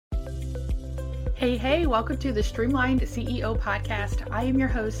Hey, welcome to the Streamlined CEO podcast. I am your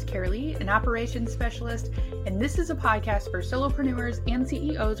host, Carolee, an operations specialist, and this is a podcast for solopreneurs and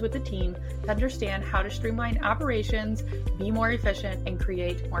CEOs with a team to understand how to streamline operations, be more efficient, and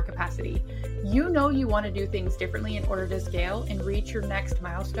create more capacity. You know you want to do things differently in order to scale and reach your next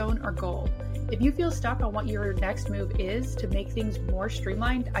milestone or goal. If you feel stuck on what your next move is to make things more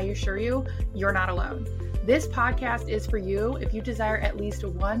streamlined, I assure you, you're not alone. This podcast is for you if you desire at least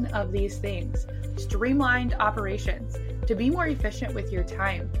one of these things: streamlined operations, to be more efficient with your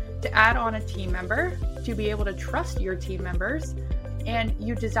time, to add on a team member, to be able to trust your team members, and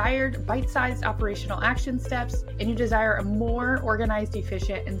you desired bite-sized operational action steps, and you desire a more organized,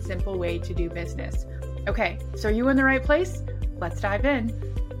 efficient, and simple way to do business. Okay, so are you in the right place? Let's dive in.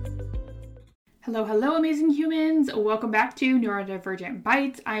 Hello, amazing humans. Welcome back to Neurodivergent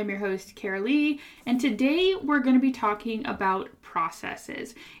Bites. I am your host, Carolee, and today we're going to be talking about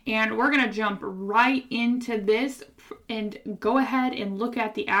processes. And we're going to jump right into this and go ahead and look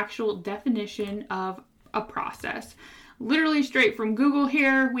at the actual definition of a process. Literally straight from Google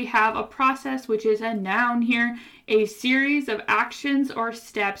here, we have a process, which is a noun here, a series of actions or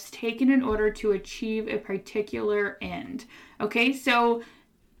steps taken in order to achieve a particular end. Okay, so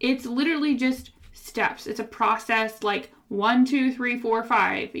it's literally just steps. It's a process like 1, 2, 3, 4,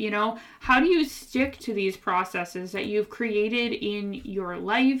 5. How do you stick to these processes that you've created in your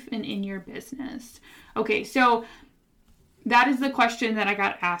life and in your business? Okay, so that is the question that I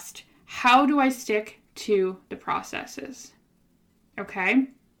got asked. How do I stick to the processes? Okay.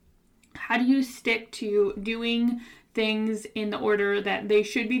 How do you stick to doing things in the order that they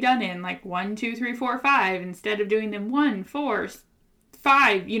should be done in, like 1, 2, 3, 4, 5, instead of doing them 1, 4,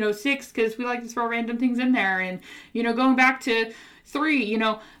 5, 6, because we like to throw random things in there, and, going back to 3,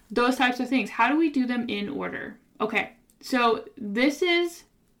 those types of things. How do we do them in order? Okay, so this is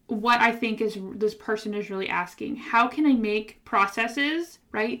what I think is this person is really asking. How can I make processes,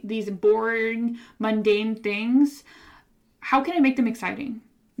 right? These boring, mundane things, how can I make them exciting?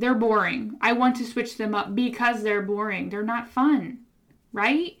 They're boring. I want to switch them up because they're boring. They're not fun,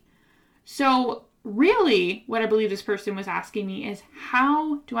 right? So really, what I believe this person was asking me is,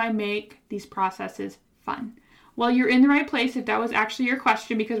 how do I make these processes fun? Well, you're in the right place if that was actually your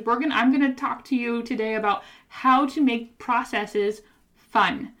question, because I'm going to talk to you today about how to make processes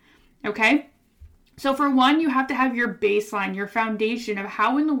fun. Okay? So for one, you have to have your baseline, your foundation of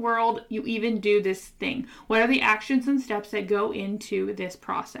how in the world you even do this thing. What are the actions and steps that go into this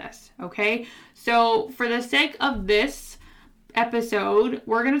process? Okay? So for the sake of this episode,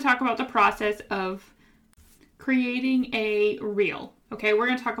 we're going to talk about the process of creating a reel. Okay, we're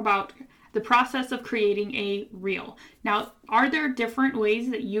going to talk about the process of creating a reel. Now, are there different ways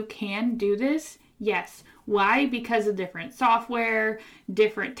that you can do this? Yes. Why? Because of different software,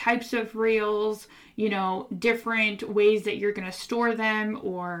 different types of reels, different ways that you're going to store them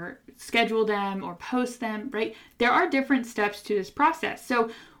or schedule them or post them, right? There are different steps to this process. So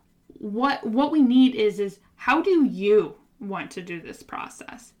what we need is how do you want to do this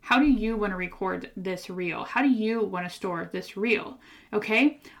process? How do you want to record this reel? How do you want to store this reel?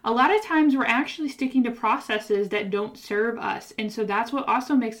 Okay? A lot of times we're actually sticking to processes that don't serve us. And so that's what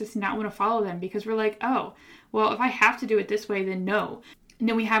also makes us not want to follow them, because we're like, oh, well, if I have to do it this way, then no. And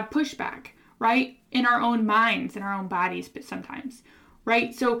then we have pushback, right? In our own minds, in our own bodies, but sometimes,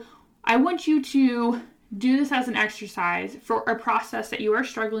 right? So I want you to do this as an exercise for a process that you are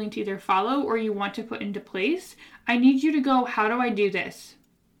struggling to either follow or you want to put into place. I need you to go, how do I do this?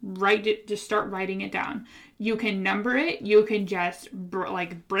 Just start writing it down. You can number it. You can just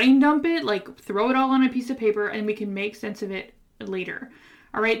brain dump it, throw it all on a piece of paper, and we can make sense of it later.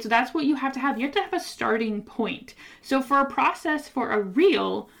 All right. So that's what you have to have. You have to have a starting point. So for a process for a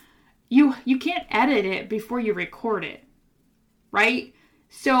reel, you can't edit it before you record it, right?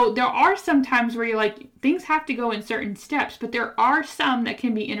 So there are some times where you're like, things have to go in certain steps, but there are some that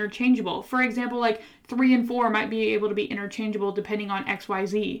can be interchangeable. For example, 3 and 4 might be able to be interchangeable depending on X, Y,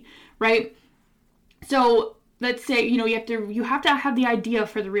 Z, right? So let's say, you have to have the idea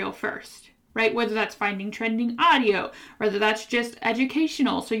for the reel first, right? Whether that's finding trending audio, whether that's just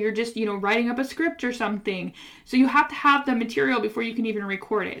educational. So you're just, writing up a script or something. So you have to have the material before you can even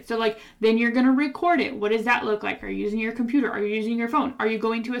record it. So then you're going to record it. What does that look like? Are you using your computer? Are you using your phone? Are you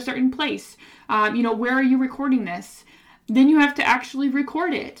going to a certain place? Where are you recording this? Then you have to actually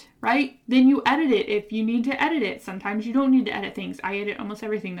record it, right? Then you edit it if you need to edit it. Sometimes you don't need to edit things. I edit almost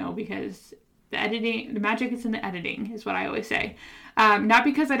everything though, because the magic is in the editing, is what I always say. Not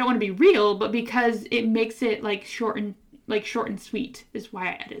because I don't want to be real, but because it makes it short and sweet is why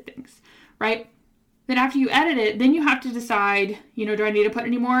I edit things, right? Then after you edit it, then you have to decide, do I need to put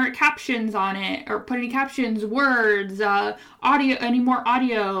any more captions on it, or put any captions, words, audio, any more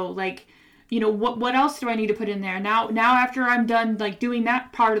audio, like, what else do I need to put in there? Now after I'm done, like, doing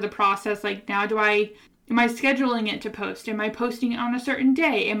that part of the process, like, now am I scheduling it to post? Am I posting it on a certain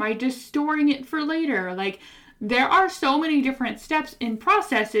day? Am I just storing it for later? Like, there are so many different steps in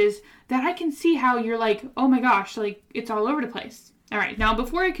processes that I can see how you're like, oh my gosh, like, it's all over the place. All right, now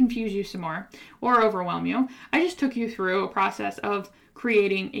before I confuse you some more or overwhelm you, I just took you through a process of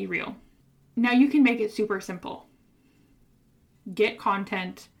creating a reel. Now you can make it super simple. Get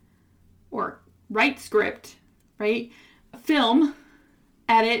content or write script, right? Film,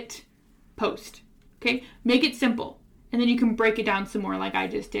 edit, post, okay? Make it simple. And then you can break it down some more like I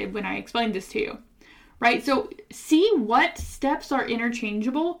just did when I explained this to you, right? So see what steps are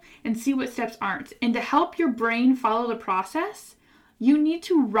interchangeable and see what steps aren't. And to help your brain follow the process, you need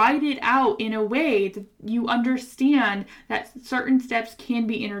to write it out in a way that you understand that certain steps can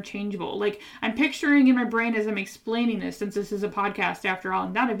be interchangeable. Like, I'm picturing in my brain as I'm explaining this, since this is a podcast after all,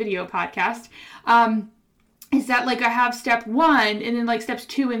 not a video podcast, is that like I have step 1 and then like steps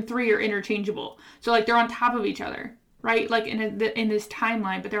 2 and 3 are interchangeable. So like they're on top of each other, right? Like in this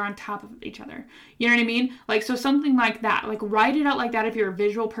timeline, but they're on top of each other. You know what I mean? Like, so something like that, like write it out like that if you're a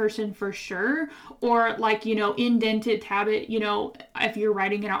visual person for sure, or like, indent it, tab it, if you're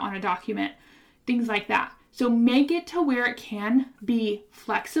writing it out on a document, things like that. So make it to where it can be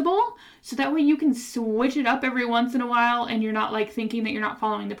flexible, so that way you can switch it up every once in a while and you're not like thinking that you're not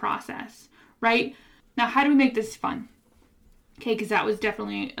following the process, right? Now, how do we make this fun? Okay, because that was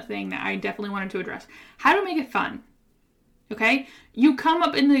definitely a thing that I definitely wanted to address. How to make it fun? Okay, you come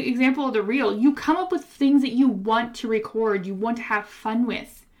up in the example of the reel, you come up with things that you want to record, you want to have fun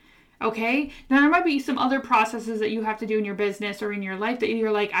with. Okay, now there might be some other processes that you have to do in your business or in your life that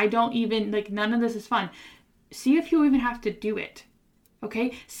you're like, I don't even, like, none of this is fun. See if you even have to do it.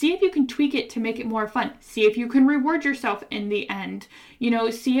 Okay, see if you can tweak it to make it more fun. See if you can reward yourself in the end.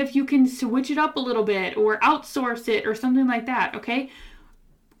 See if you can switch it up a little bit or outsource it or something like that. Okay,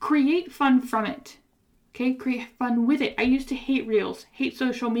 create fun from it. Okay, create fun with it. I used to hate reels, hate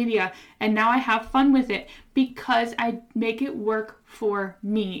social media, and now I have fun with it because I make it work for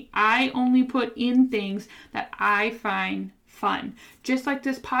me. I only put in things that I find fun. Just like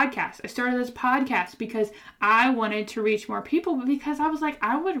this podcast. I started this podcast because I wanted to reach more people, but because I was like,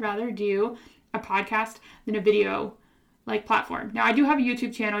 I would rather do a podcast than a video like platform. Now, I do have a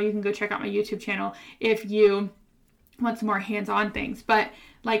YouTube channel. You can go check out my YouTube channel if you want some more hands-on things, but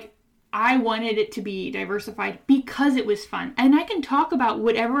like, I wanted it to be diversified because it was fun. And I can talk about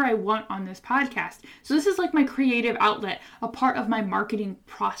whatever I want on this podcast. So this is like my creative outlet, a part of my marketing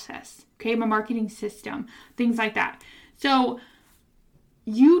process, okay? My marketing system, things like that. So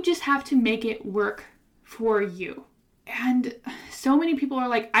you just have to make it work for you. And so many people are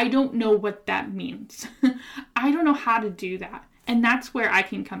like, I don't know what that means. I don't know how to do that. And that's where I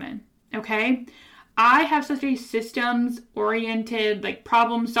can come in, okay? I have such a systems-oriented, like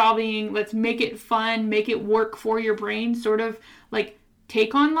problem-solving, let's make it fun, make it work for your brain sort of like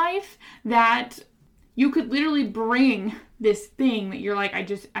take on life, that you could literally bring this thing that you're like,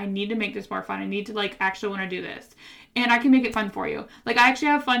 I need to make this more fun. I need to like actually want to do this. And I can make it fun for you. Like, I actually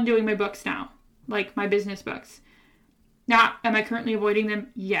have fun doing my books now, like my business books. Now, am I currently avoiding them?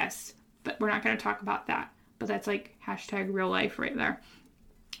 Yes, but we're not going to talk about that. But that's like #real life right there.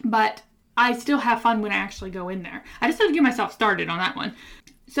 But I still have fun when I actually go in there. I just have to get myself started on that one.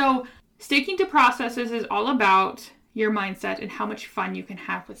 So sticking to processes is all about your mindset and how much fun you can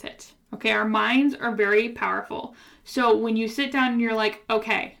have with it. Okay, our minds are very powerful. So when you sit down and you're like,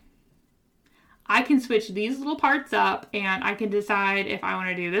 okay, I can switch these little parts up and I can decide if I want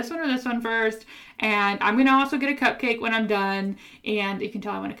to do this one or this one first. And I'm going to also get a cupcake when I'm done. And you can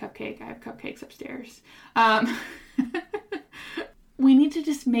tell I want a cupcake. I have cupcakes upstairs. We need to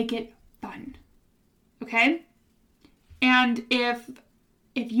just make it fun. Okay? And if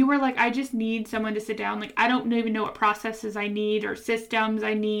you were like, I just need someone to sit down, like, I don't even know what processes I need or systems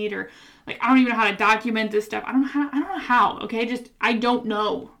I need, or like, I don't even know how to document this stuff. I don't know how, okay? Just, I don't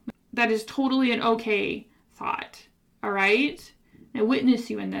know. That is totally an okay thought. All right? I witness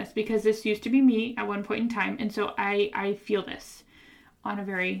you in this because this used to be me at one point in time. And so I feel this on a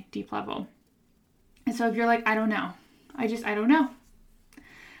very deep level. And so if you're like, I don't know, I don't know,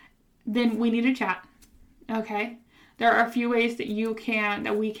 then we need to chat. Okay? There are a few ways that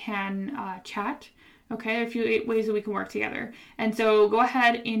we can chat. Okay? There are a few ways that we can work together. And so go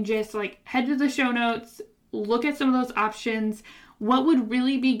ahead and just like head to the show notes, look at some of those options. What would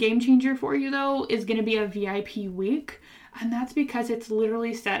really be game changer for you though is going to be a VIP week. And that's because it's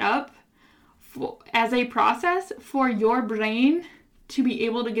literally set up as a process for your brain to be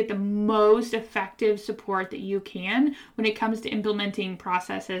able to get the most effective support that you can when it comes to implementing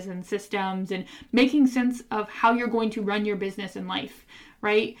processes and systems and making sense of how you're going to run your business and life,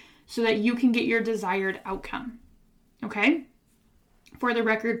 right? So that you can get your desired outcome, okay? For the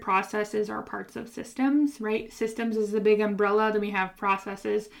record, processes are parts of systems, right? Systems is the big umbrella. Then we have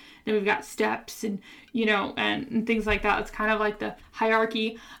processes. Then we've got steps and, and things like that. It's kind of like the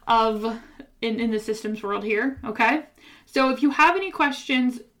hierarchy of in the systems world here, okay? So if you have any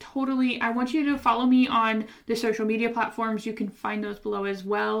questions, I want you to follow me on the social media platforms. You can find those below as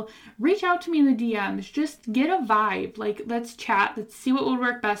well. Reach out to me in the DMs. Just get a vibe. Like, let's chat. Let's see what will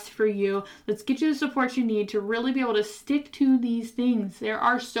work best for you. Let's get you the support you need to really be able to stick to these things. There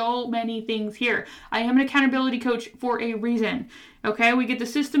are so many things here. I am an accountability coach for a reason. Okay, we get the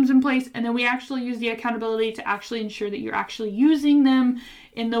systems in place and then we actually use the accountability to actually ensure that you're actually using them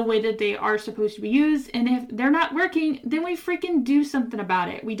in the way that they are supposed to be used. And if they're not working, then we freaking do something about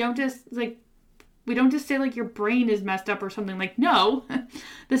it. We don't just say like your brain is messed up or something. Like, no,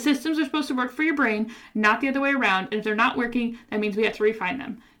 the systems are supposed to work for your brain, not the other way around. And if they're not working, that means we have to refine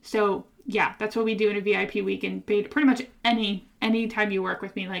them. So yeah, that's what we do in a VIP week, and pretty much any time you work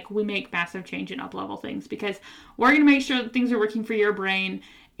with me, like, we make massive change and up-level things because we're going to make sure that things are working for your brain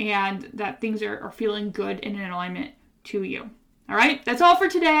and that things are feeling good and in alignment to you. All right, that's all for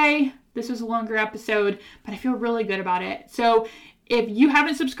today. This was a longer episode, but I feel really good about it. So if you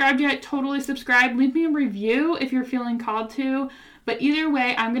haven't subscribed yet, totally subscribe. Leave me a review if you're feeling called to. But either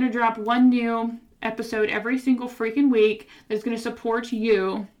way, I'm going to drop one new episode every single freaking week that's going to support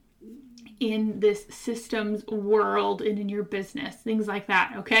you in this systems world and in your business, things like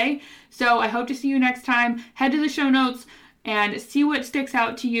that, okay? So I hope to see you next time. Head to the show notes and see what sticks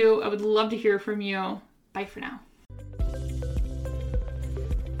out to you. I would love to hear from you. Bye for now.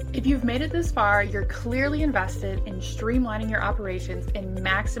 If you've made it this far, you're clearly invested in streamlining your operations and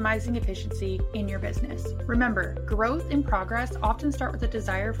maximizing efficiency in your business. Remember, growth and progress often start with a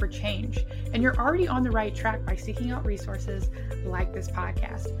desire for change, and you're already on the right track by seeking out resources like this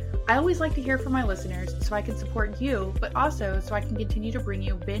podcast. I always like to hear from my listeners so I can support you, but also so I can continue to bring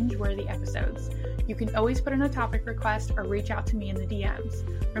you binge-worthy episodes. You can always put in a topic request or reach out to me in the DMs.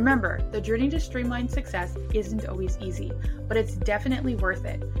 Remember, the journey to streamlined success isn't always easy, but it's definitely worth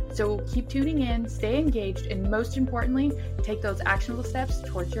it. So keep tuning in, stay engaged, and most importantly, take those actionable steps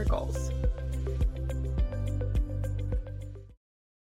towards your goals.